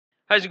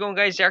How's it going,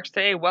 guys? Xerox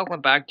today.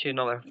 Welcome back to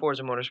another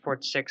Forza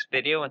Motorsport 6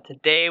 video, and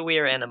today we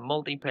are in a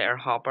multiplayer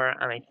hopper,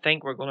 and I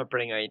think we're going to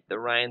bring out the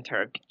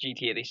Tuerck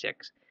GT86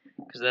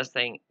 because this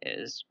thing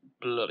is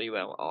bloody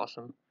well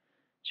awesome.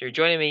 So you're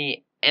joining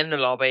me in the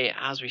lobby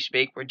as we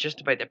speak. We're just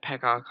about to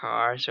pick our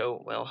car,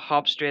 so we'll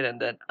hop straight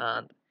into it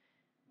and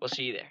we'll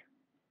see you there.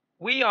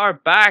 We are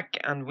back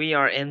and we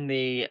are in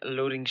the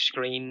loading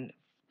screen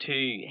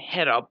to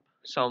hit up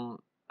some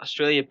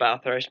Australia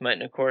Bathurst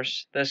Mountain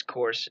course. This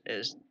course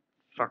is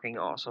fucking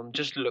awesome.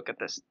 Just look at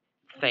this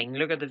thing.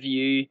 Look at the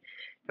view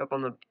up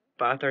on the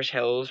Bathurst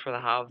Hills where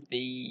they have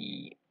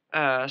the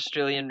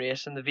Australian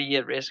racing, the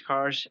V8 race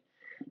cars.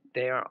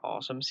 They are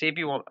awesome. See, if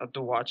you want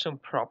to watch some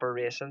proper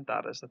racing,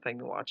 that is the thing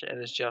to watch. It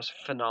is just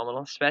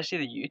phenomenal, especially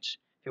the Utes.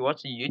 If you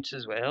watch the Utes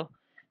as well,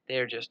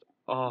 they're just,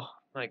 oh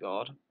my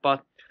god.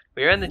 But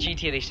we're in the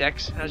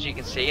GT86, as you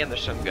can see, and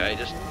there's some guy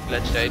just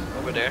glitched out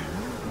over there.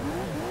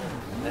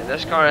 Now,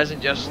 this car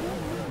isn't just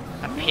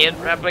a paint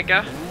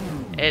replica.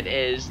 It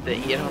is the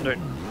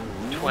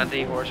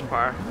 820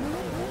 horsepower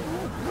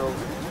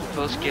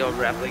full scale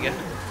replica.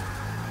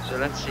 So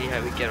let's see how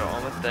we get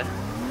on with the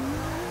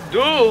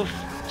Doof!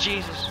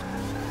 Jesus!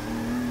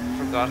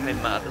 Forgot how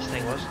mad this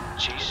thing was.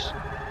 Jeez.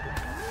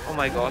 Oh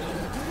my god.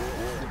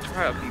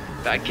 Hurry up, you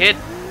bad kid.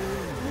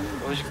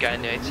 There's a guy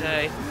on the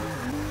outside.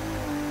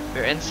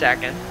 We're in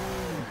second.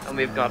 And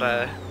we've got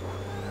a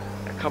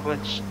couple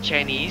of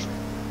Chinese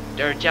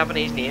or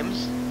Japanese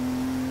names.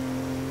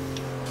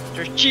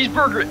 There's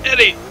Cheeseburger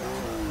Eddie.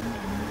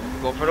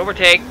 Go for an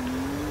overtake.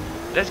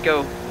 Let's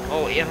go.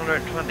 Oh,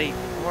 820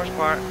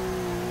 horsepower.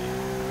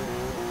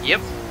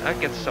 Yep,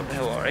 that gets us up the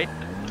hill alright.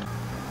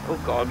 Oh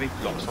god, we've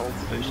lost all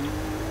the boost.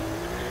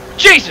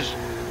 Jesus!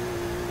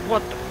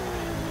 What the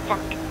fuck?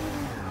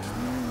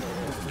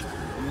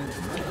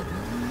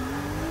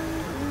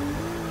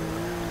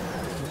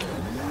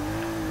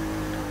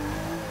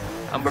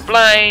 And we're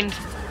blind.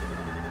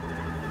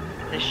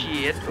 The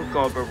shit. Oh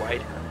god, we're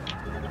wide.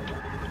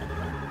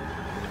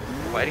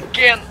 Wide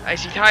again. I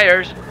see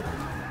tires.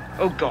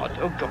 Oh god.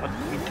 Oh god.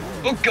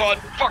 Oh god.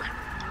 Fuck.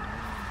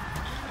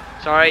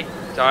 Sorry.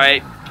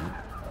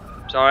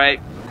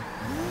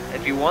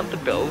 If you want the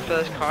build for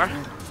this car,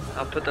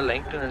 I'll put the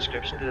link in the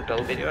description to the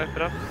build video I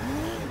put up.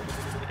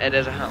 It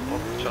is a handful,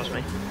 trust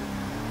me.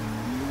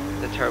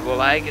 The turbo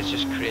lag is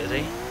just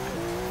crazy.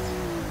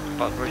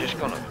 But we're just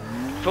gonna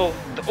full.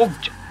 Oh,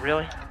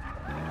 really?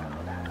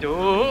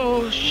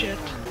 Oh shit.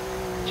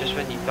 Just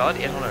when you thought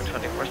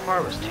 820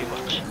 horsepower was too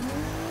much.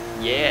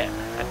 Yeah,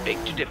 I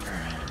beg to differ.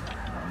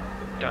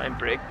 Down,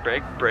 brake.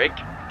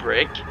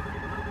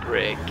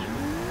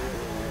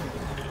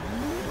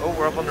 Oh,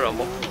 we're up on the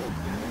rumble.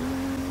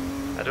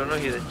 I don't know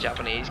who the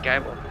Japanese guy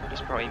was.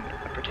 He's probably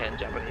a pretend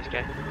Japanese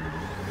guy.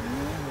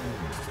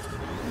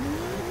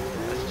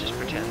 Let's just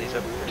pretend he's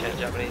a pretend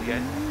Japanese guy.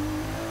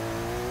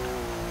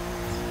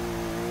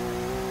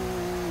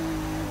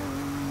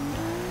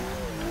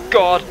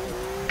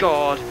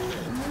 God!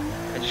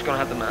 I'm just gonna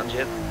have the man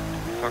jet.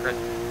 Fuck it.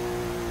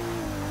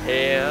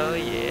 Hell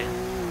yeah.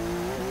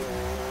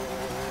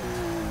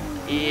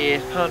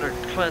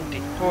 820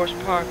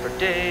 horsepower for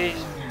days.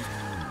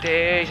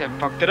 I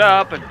fucked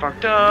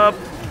up.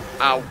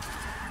 Ow.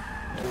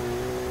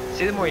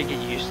 See, the more you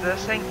get used to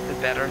this thing, the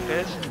better it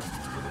is.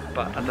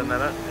 But at the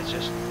minute, it's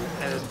just,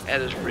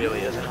 it really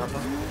is a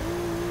handle.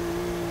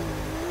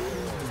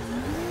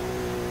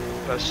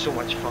 But it's so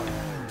much fun.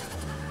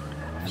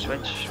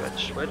 Switch,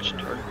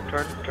 turn,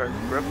 grip,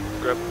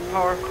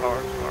 power.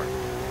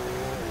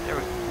 There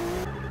we go.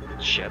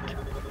 Shit.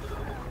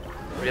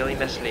 Really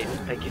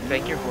misleading. Like, you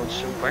think you're going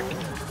so quick,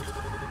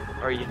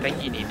 or you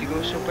think you need to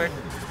go so quick,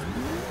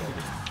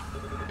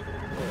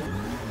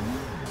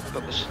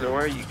 but the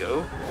slower you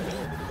go,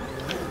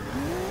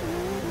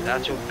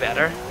 that's your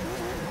better.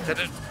 Did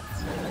it?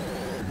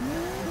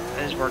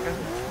 It is working.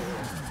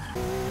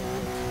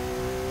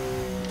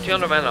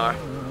 200 mile an hour.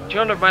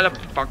 200 mile an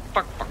hour.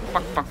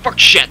 Fuck,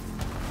 shit.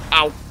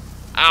 Ow.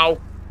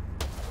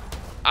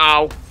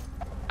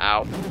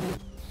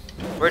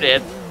 We're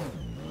dead.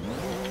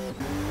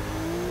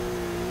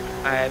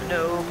 I have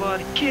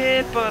nobody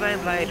kid, but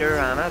I'm lighter,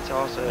 and that's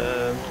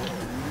awesome.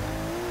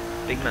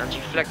 Big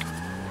mangy flick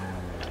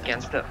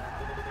against the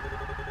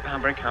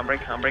handbrake,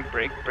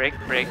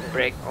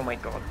 brake. Oh my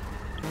god.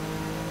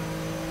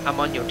 I'm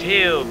on your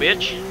tail,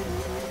 bitch.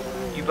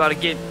 You gotta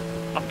get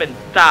up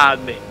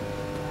inside me.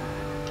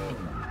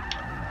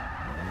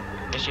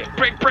 Yes, yeah.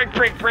 Brake.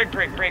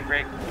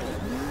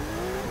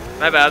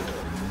 My bad.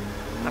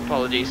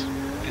 Apologies,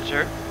 good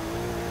sir.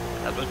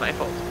 That was my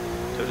fault.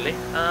 Totally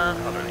and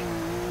utterly.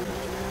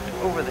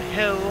 Over the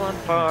hill and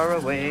far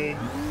away,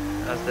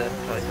 as the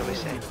Teletubbies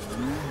say.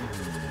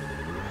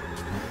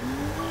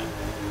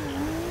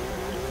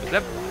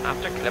 Clip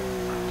after clip.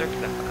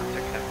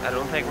 I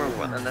don't think we're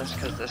winning this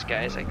because this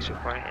guy is like so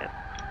far ahead.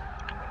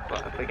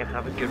 But if we can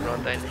have a good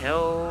run down the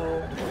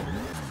hill.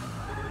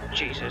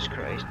 Jesus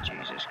Christ.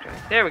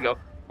 There we go.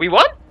 We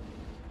won?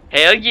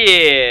 Hell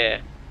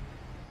yeah.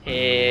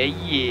 There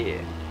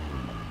you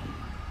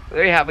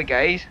have it,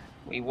 guys.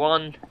 We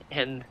won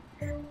in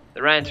the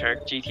the Ryan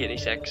Tuerck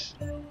GT86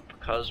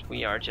 because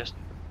we are just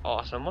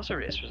awesome. What's the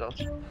race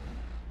results?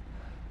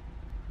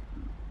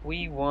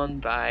 We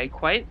won by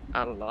quite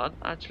a lot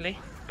actually,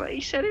 but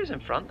he said he was in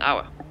front. Ah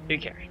well, who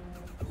cares?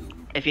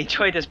 If you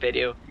enjoyed this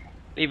video,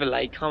 leave a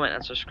like, comment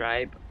and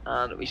subscribe,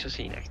 and we shall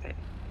see you next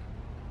time.